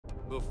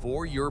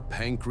Before your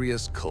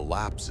pancreas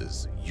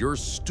collapses, your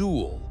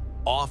stool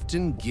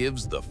often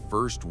gives the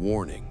first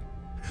warning.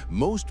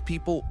 Most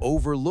people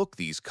overlook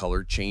these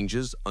color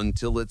changes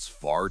until it's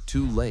far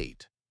too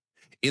late.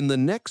 In the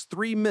next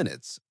 3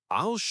 minutes,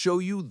 I'll show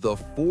you the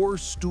 4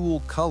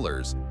 stool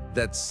colors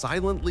that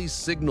silently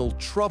signal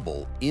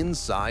trouble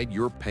inside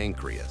your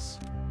pancreas.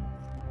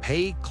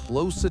 Pay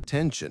close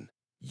attention.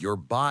 Your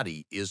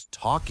body is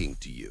talking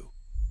to you.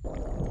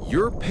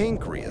 Your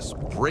pancreas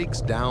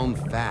breaks down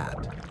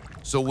fat.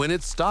 So when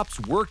it stops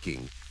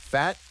working,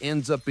 fat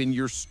ends up in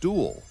your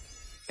stool.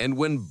 And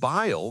when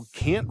bile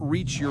can't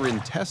reach your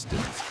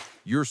intestines,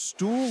 your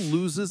stool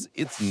loses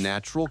its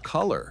natural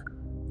color.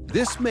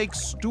 This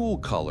makes stool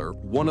color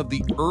one of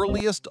the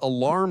earliest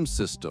alarm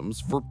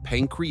systems for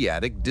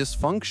pancreatic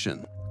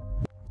dysfunction.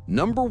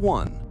 Number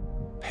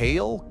 1,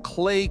 pale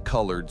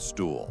clay-colored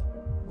stool.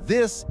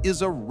 This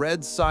is a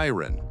red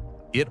siren.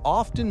 It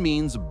often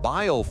means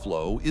bile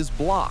flow is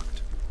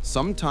blocked,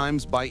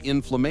 sometimes by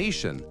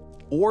inflammation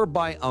or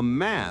by a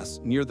mass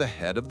near the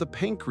head of the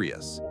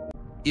pancreas.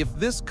 If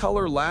this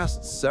color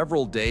lasts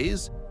several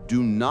days,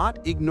 do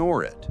not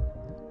ignore it.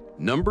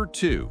 Number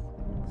 2,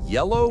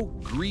 yellow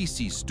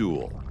greasy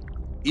stool.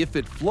 If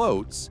it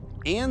floats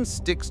and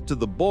sticks to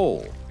the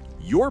bowl,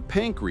 your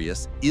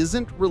pancreas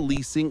isn't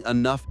releasing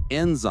enough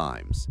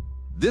enzymes.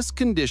 This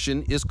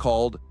condition is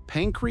called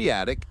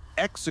pancreatic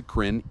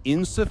exocrine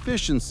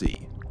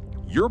insufficiency.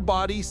 Your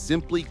body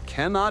simply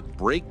cannot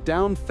break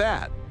down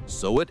fat,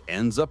 so it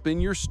ends up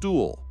in your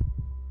stool.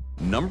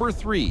 Number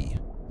 3,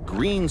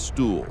 green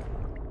stool.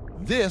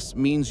 This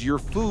means your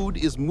food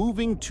is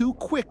moving too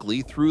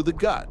quickly through the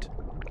gut.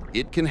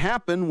 It can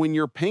happen when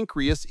your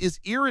pancreas is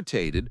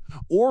irritated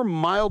or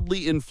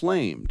mildly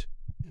inflamed.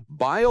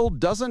 Bile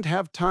doesn't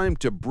have time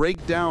to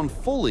break down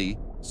fully,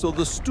 so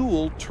the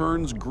stool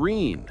turns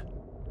green.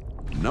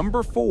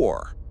 Number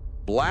 4,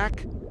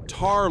 black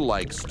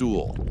tar-like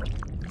stool.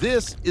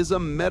 This is a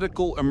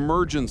medical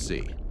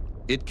emergency.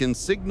 It can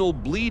signal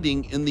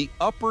bleeding in the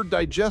upper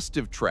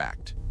digestive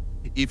tract.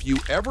 If you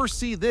ever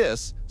see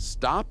this,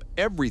 stop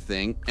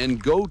everything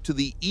and go to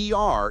the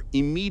ER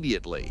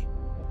immediately.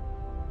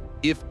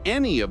 If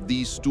any of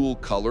these stool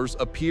colors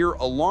appear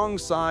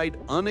alongside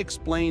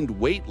unexplained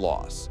weight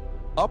loss,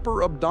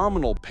 upper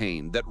abdominal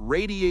pain that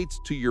radiates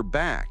to your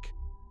back,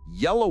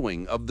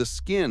 yellowing of the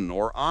skin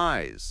or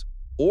eyes,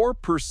 or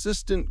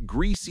persistent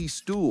greasy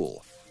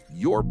stool,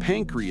 your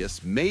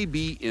pancreas may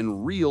be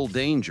in real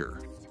danger.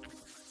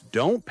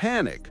 Don't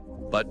panic,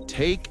 but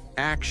take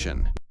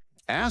action.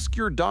 Ask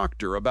your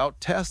doctor about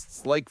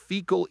tests like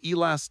fecal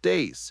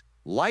elastase,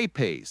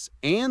 lipase,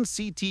 and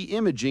CT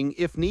imaging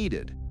if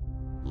needed.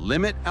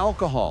 Limit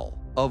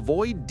alcohol,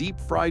 avoid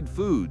deep-fried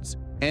foods,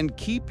 and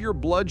keep your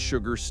blood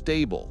sugar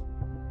stable.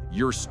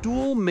 Your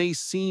stool may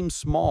seem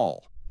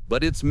small,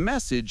 but its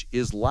message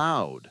is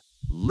loud.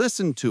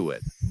 Listen to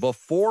it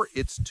before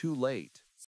it's too late.